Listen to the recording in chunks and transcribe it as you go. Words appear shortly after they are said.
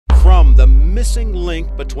From the missing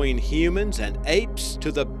link between humans and apes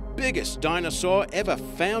to the biggest dinosaur ever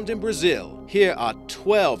found in Brazil, here are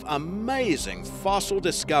 12 amazing fossil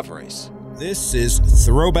discoveries. This is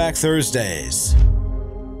Throwback Thursdays.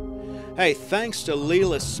 Hey, thanks to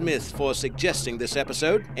Leela Smith for suggesting this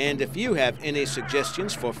episode, and if you have any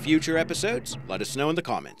suggestions for future episodes, let us know in the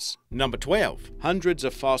comments. Number 12. Hundreds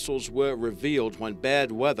of fossils were revealed when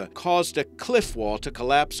bad weather caused a cliff wall to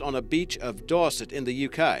collapse on a beach of Dorset in the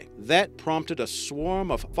UK. That prompted a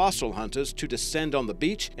swarm of fossil hunters to descend on the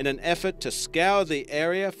beach in an effort to scour the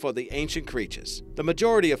area for the ancient creatures. The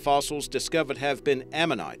majority of fossils discovered have been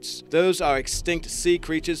ammonites. Those are extinct sea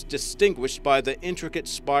creatures distinguished by the intricate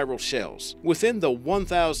spiral shells. Within the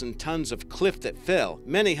 1,000 tons of cliff that fell,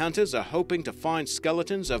 many hunters are hoping to find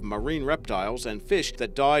skeletons of marine reptiles and fish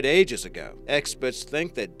that died ages ago. Experts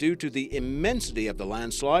think that due to the immensity of the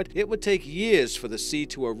landslide, it would take years for the sea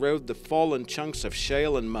to erode the fallen chunks of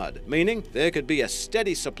shale and mud, meaning there could be a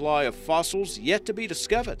steady supply of fossils yet to be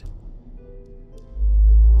discovered.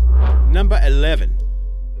 Number 11.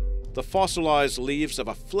 The fossilized leaves of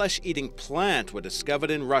a flesh-eating plant were discovered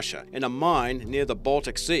in Russia, in a mine near the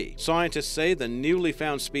Baltic Sea. Scientists say the newly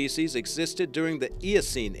found species existed during the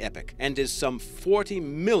Eocene epoch and is some 40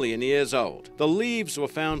 million years old. The leaves were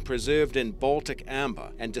found preserved in Baltic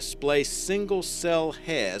amber and display single-cell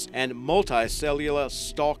hairs and multicellular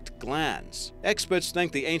stalked glands. Experts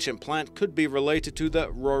think the ancient plant could be related to the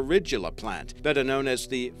Rorigula plant, better known as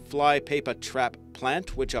the flypaper trap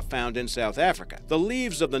plant, which are found in South Africa. The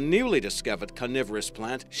leaves of the newly discovered carnivorous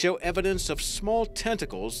plant show evidence of small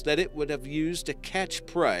tentacles that it would have used to catch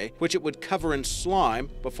prey, which it would cover in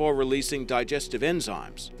slime before releasing digestive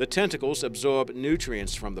enzymes. The tentacles absorb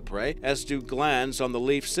nutrients from the prey, as do glands on the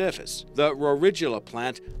leaf surface. The Rorigula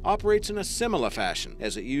plant operates in a similar fashion,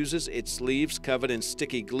 as it uses its leaves covered in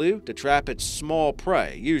sticky glue to trap its small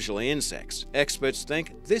prey, usually insects. Experts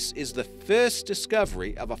think this is the first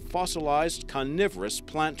discovery of a fossilized carnivorous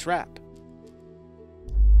plant trap.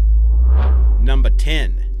 Number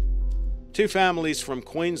 10. Two families from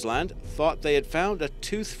Queensland thought they had found a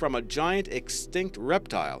tooth from a giant extinct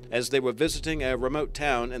reptile as they were visiting a remote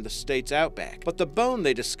town in the state's outback. But the bone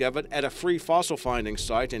they discovered at a free fossil finding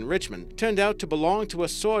site in Richmond turned out to belong to a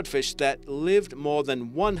swordfish that lived more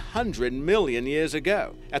than 100 million years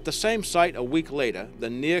ago. At the same site a week later, the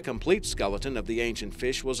near-complete skeleton of the ancient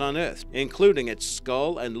fish was unearthed, including its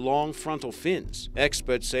skull and long frontal fins.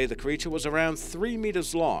 Experts say the creature was around 3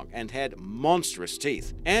 meters long and had monstrous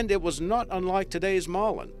teeth, and it was not unlike today's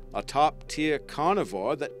marlin, a top-tier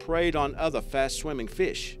carnivore that preyed on other fast-swimming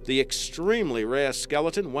fish. The extremely rare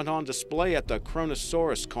skeleton went on display at the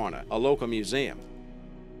Kronosaurus Corner, a local museum.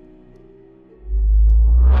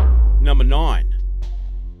 Number 9.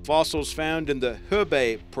 Fossils found in the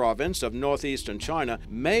Hebei province of northeastern China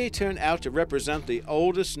may turn out to represent the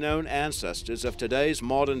oldest known ancestors of today's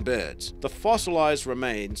modern birds. The fossilized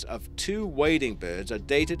remains of two wading birds are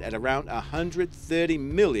dated at around 130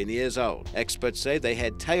 million years old. Experts say they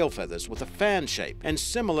had tail feathers with a fan shape, and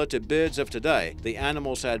similar to birds of today, the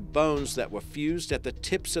animals had bones that were fused at the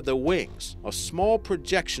tips of the wings. A small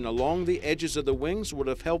projection along the edges of the wings would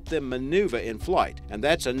have helped them maneuver in flight, and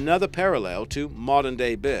that's another parallel to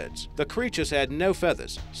modern-day birds. The creatures had no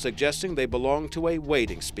feathers, suggesting they belonged to a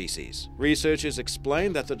wading species. Researchers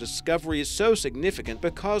explain that the discovery is so significant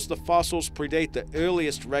because the fossils predate the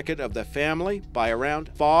earliest record of the family by around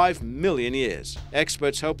 5 million years.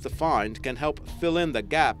 Experts hope the find can help fill in the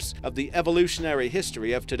gaps of the evolutionary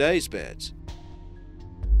history of today's birds.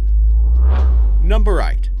 Number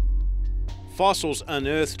 8. Fossils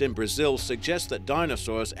unearthed in Brazil suggest that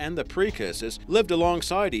dinosaurs and the precursors lived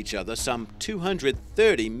alongside each other some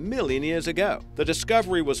 230 million years ago. The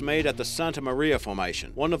discovery was made at the Santa Maria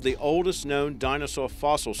Formation, one of the oldest known dinosaur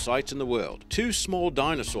fossil sites in the world. Two small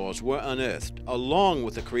dinosaurs were unearthed, along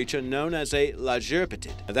with a creature known as a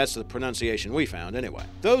lagerpetid. That's the pronunciation we found anyway.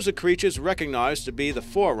 Those are creatures recognized to be the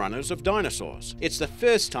forerunners of dinosaurs. It's the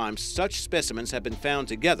first time such specimens have been found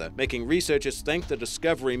together, making researchers think the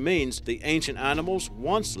discovery means the ancient animals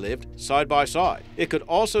once lived side by side. It could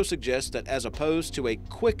also suggest that as opposed to a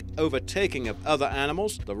quick overtaking of other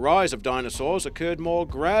animals, the rise of dinosaurs occurred more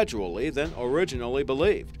gradually than originally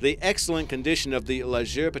believed. The excellent condition of the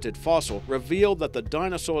lagerpetid fossil revealed that the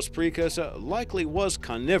dinosaur's precursor likely was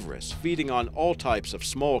carnivorous, feeding on all types of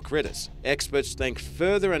small critters. Experts think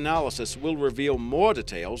further analysis will reveal more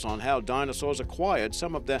details on how dinosaurs acquired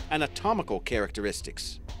some of their anatomical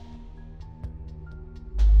characteristics.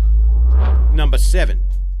 Number 7.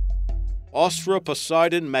 Austria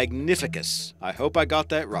Poseidon magnificus. I hope I got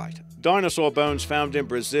that right. Dinosaur bones found in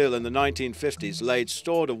Brazil in the 1950s laid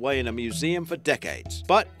stored away in a museum for decades.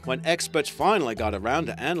 But when experts finally got around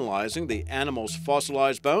to analyzing the animal's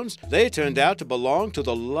fossilized bones, they turned out to belong to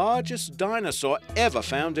the largest dinosaur ever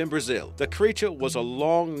found in Brazil. The creature was a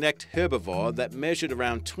long-necked herbivore that measured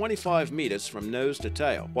around 25 meters from nose to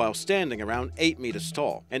tail, while standing around 8 meters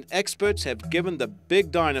tall. And experts have given the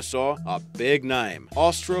big dinosaur a big name,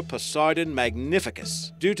 Austria Poseidon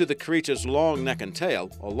magnificus. Due to the creature's long neck and tail,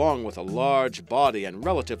 along with a large body and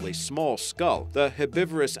relatively small skull, the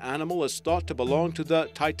herbivorous animal is thought to belong to the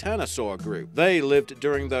titanosaur group. They lived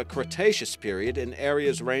during the Cretaceous period in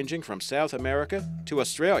areas ranging from South America to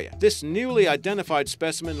Australia. This newly identified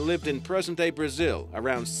specimen lived in present-day Brazil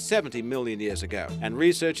around 70 million years ago, and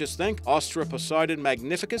researchers think Austria Poseidon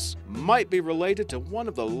magnificus might be related to one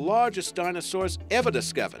of the largest dinosaurs ever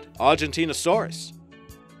discovered, Argentinosaurus.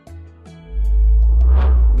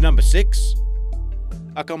 Number 6.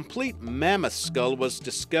 A complete mammoth skull was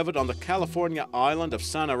discovered on the California island of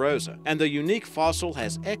Santa Rosa, and the unique fossil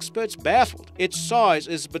has experts baffled. Its size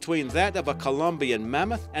is between that of a Columbian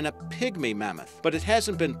mammoth and a pygmy mammoth, but it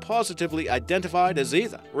hasn't been positively identified as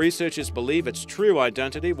either. Researchers believe its true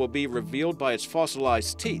identity will be revealed by its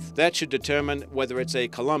fossilized teeth. That should determine whether it's a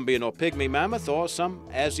Columbian or pygmy mammoth or some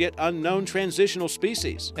as yet unknown transitional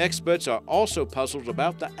species. Experts are also puzzled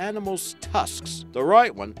about the animal's tusks. The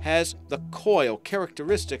right one has the coil characteristic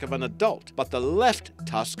of an adult, but the left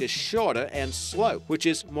tusk is shorter and slow, which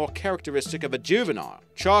is more characteristic of a juvenile.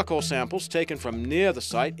 Charcoal samples taken from near the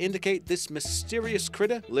site indicate this mysterious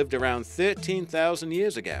critter lived around 13,000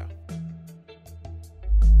 years ago.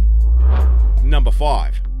 Number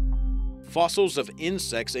 5. Fossils of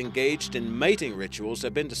insects engaged in mating rituals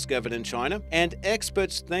have been discovered in China, and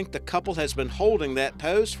experts think the couple has been holding that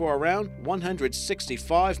pose for around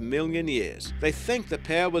 165 million years. They think the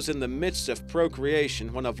pair was in the midst of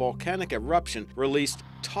procreation when a volcanic eruption released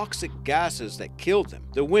toxic gases that killed them.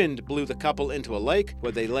 The wind blew the couple into a lake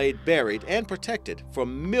where they laid buried and protected for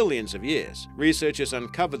millions of years. Researchers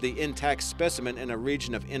uncovered the intact specimen in a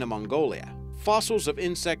region of Inner Mongolia. Fossils of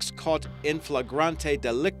insects caught in flagrante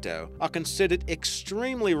delicto are considered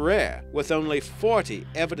extremely rare, with only 40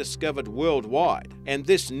 ever discovered worldwide, and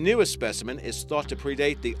this newest specimen is thought to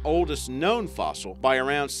predate the oldest known fossil by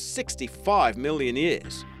around 65 million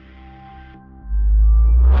years.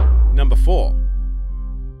 Number 4.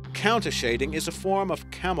 Countershading is a form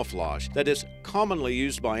of camouflage that is commonly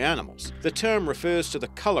used by animals. The term refers to the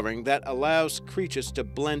coloring that allows creatures to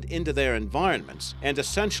blend into their environments and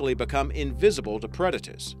essentially become invisible to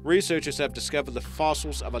predators. Researchers have discovered the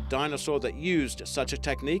fossils of a dinosaur that used such a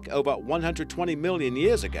technique over 120 million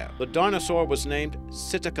years ago. The dinosaur was named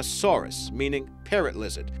Psittacosaurus, meaning parrot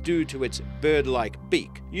lizard, due to its bird-like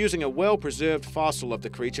beak. Using a well-preserved fossil of the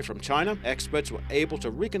creature from China, experts were able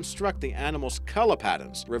to reconstruct the animal's color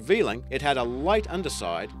patterns, revealing it had a light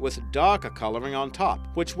underside with darker coloring on top,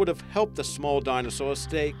 which would have helped the small dinosaur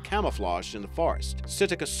stay camouflaged in the forest.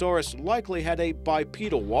 Psittacosaurus likely had a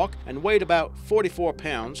bipedal walk and weighed about 44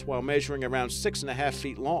 pounds while measuring around 6.5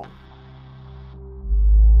 feet long.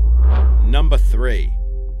 Number 3.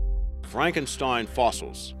 Frankenstein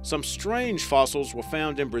fossils. Some strange fossils were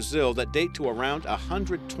found in Brazil that date to around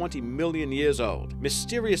 120 million years old.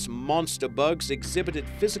 Mysterious monster bugs exhibited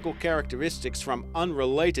physical characteristics from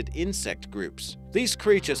unrelated insect groups. These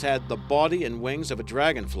creatures had the body and wings of a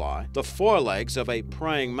dragonfly, the forelegs of a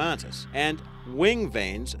praying mantis, and wing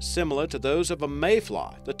veins similar to those of a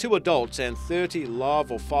mayfly. The 2 adults and 30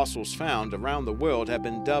 larval fossils found around the world have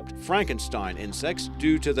been dubbed Frankenstein insects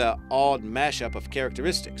due to their odd mashup of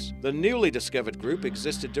characteristics. The newly discovered group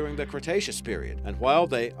existed during the Cretaceous period, and while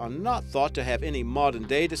they are not thought to have any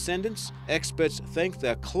modern-day descendants, experts think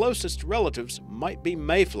their closest relatives might be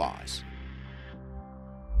mayflies.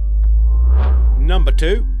 Number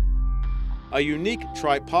 2. A unique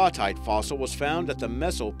tripartite fossil was found at the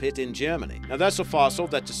Messel pit in Germany. Now that's a fossil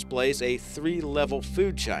that displays a 3-level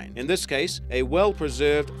food chain. In this case, a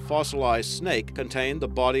well-preserved fossilized snake contained the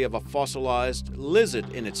body of a fossilized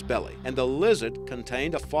lizard in its belly, and the lizard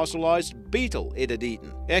contained a fossilized beetle it had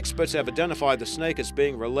eaten. Experts have identified the snake as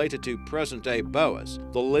being related to present-day boas.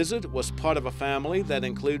 The lizard was part of a family that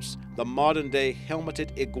includes the modern-day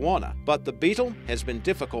helmeted iguana, but the beetle has been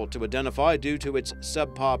difficult to identify due to its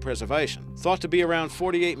subpar preservation. Thought to be around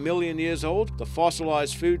 48 million years old, the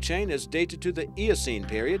fossilized food chain is dated to the Eocene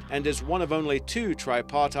period and is one of only 2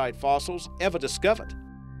 tripartite fossils ever discovered.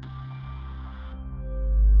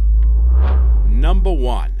 Number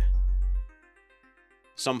 1.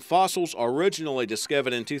 Some fossils originally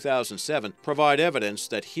discovered in 2007 provide evidence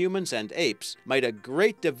that humans and apes made a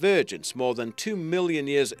great divergence more than 2 million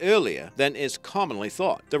years earlier than is commonly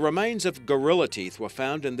thought. The remains of gorilla teeth were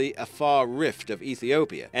found in the Afar Rift of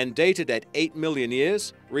Ethiopia and dated at 8 million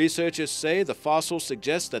years. Researchers say the fossils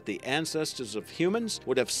suggest that the ancestors of humans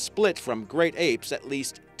would have split from great apes at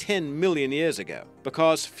least 10 million years ago.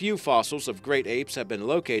 Because few fossils of great apes have been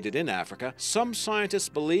located in Africa, some scientists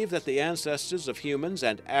believe that the ancestors of humans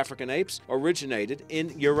and African apes originated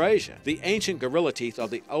in Eurasia. The ancient gorilla teeth are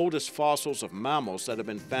the oldest fossils of mammals that have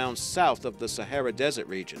been found south of the Sahara Desert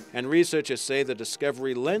region, and researchers say the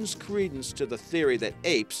discovery lends credence to the theory that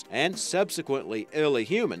apes, and subsequently early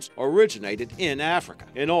humans, originated in Africa.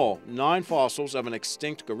 In all, 9 fossils of an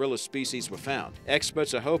extinct gorilla species were found.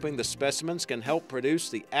 Experts are hoping the specimens can help produce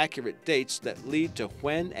the accurate dates that lead to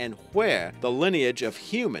when and where the lineage of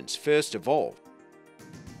humans first evolved.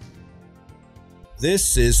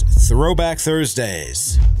 This is Throwback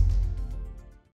Thursdays.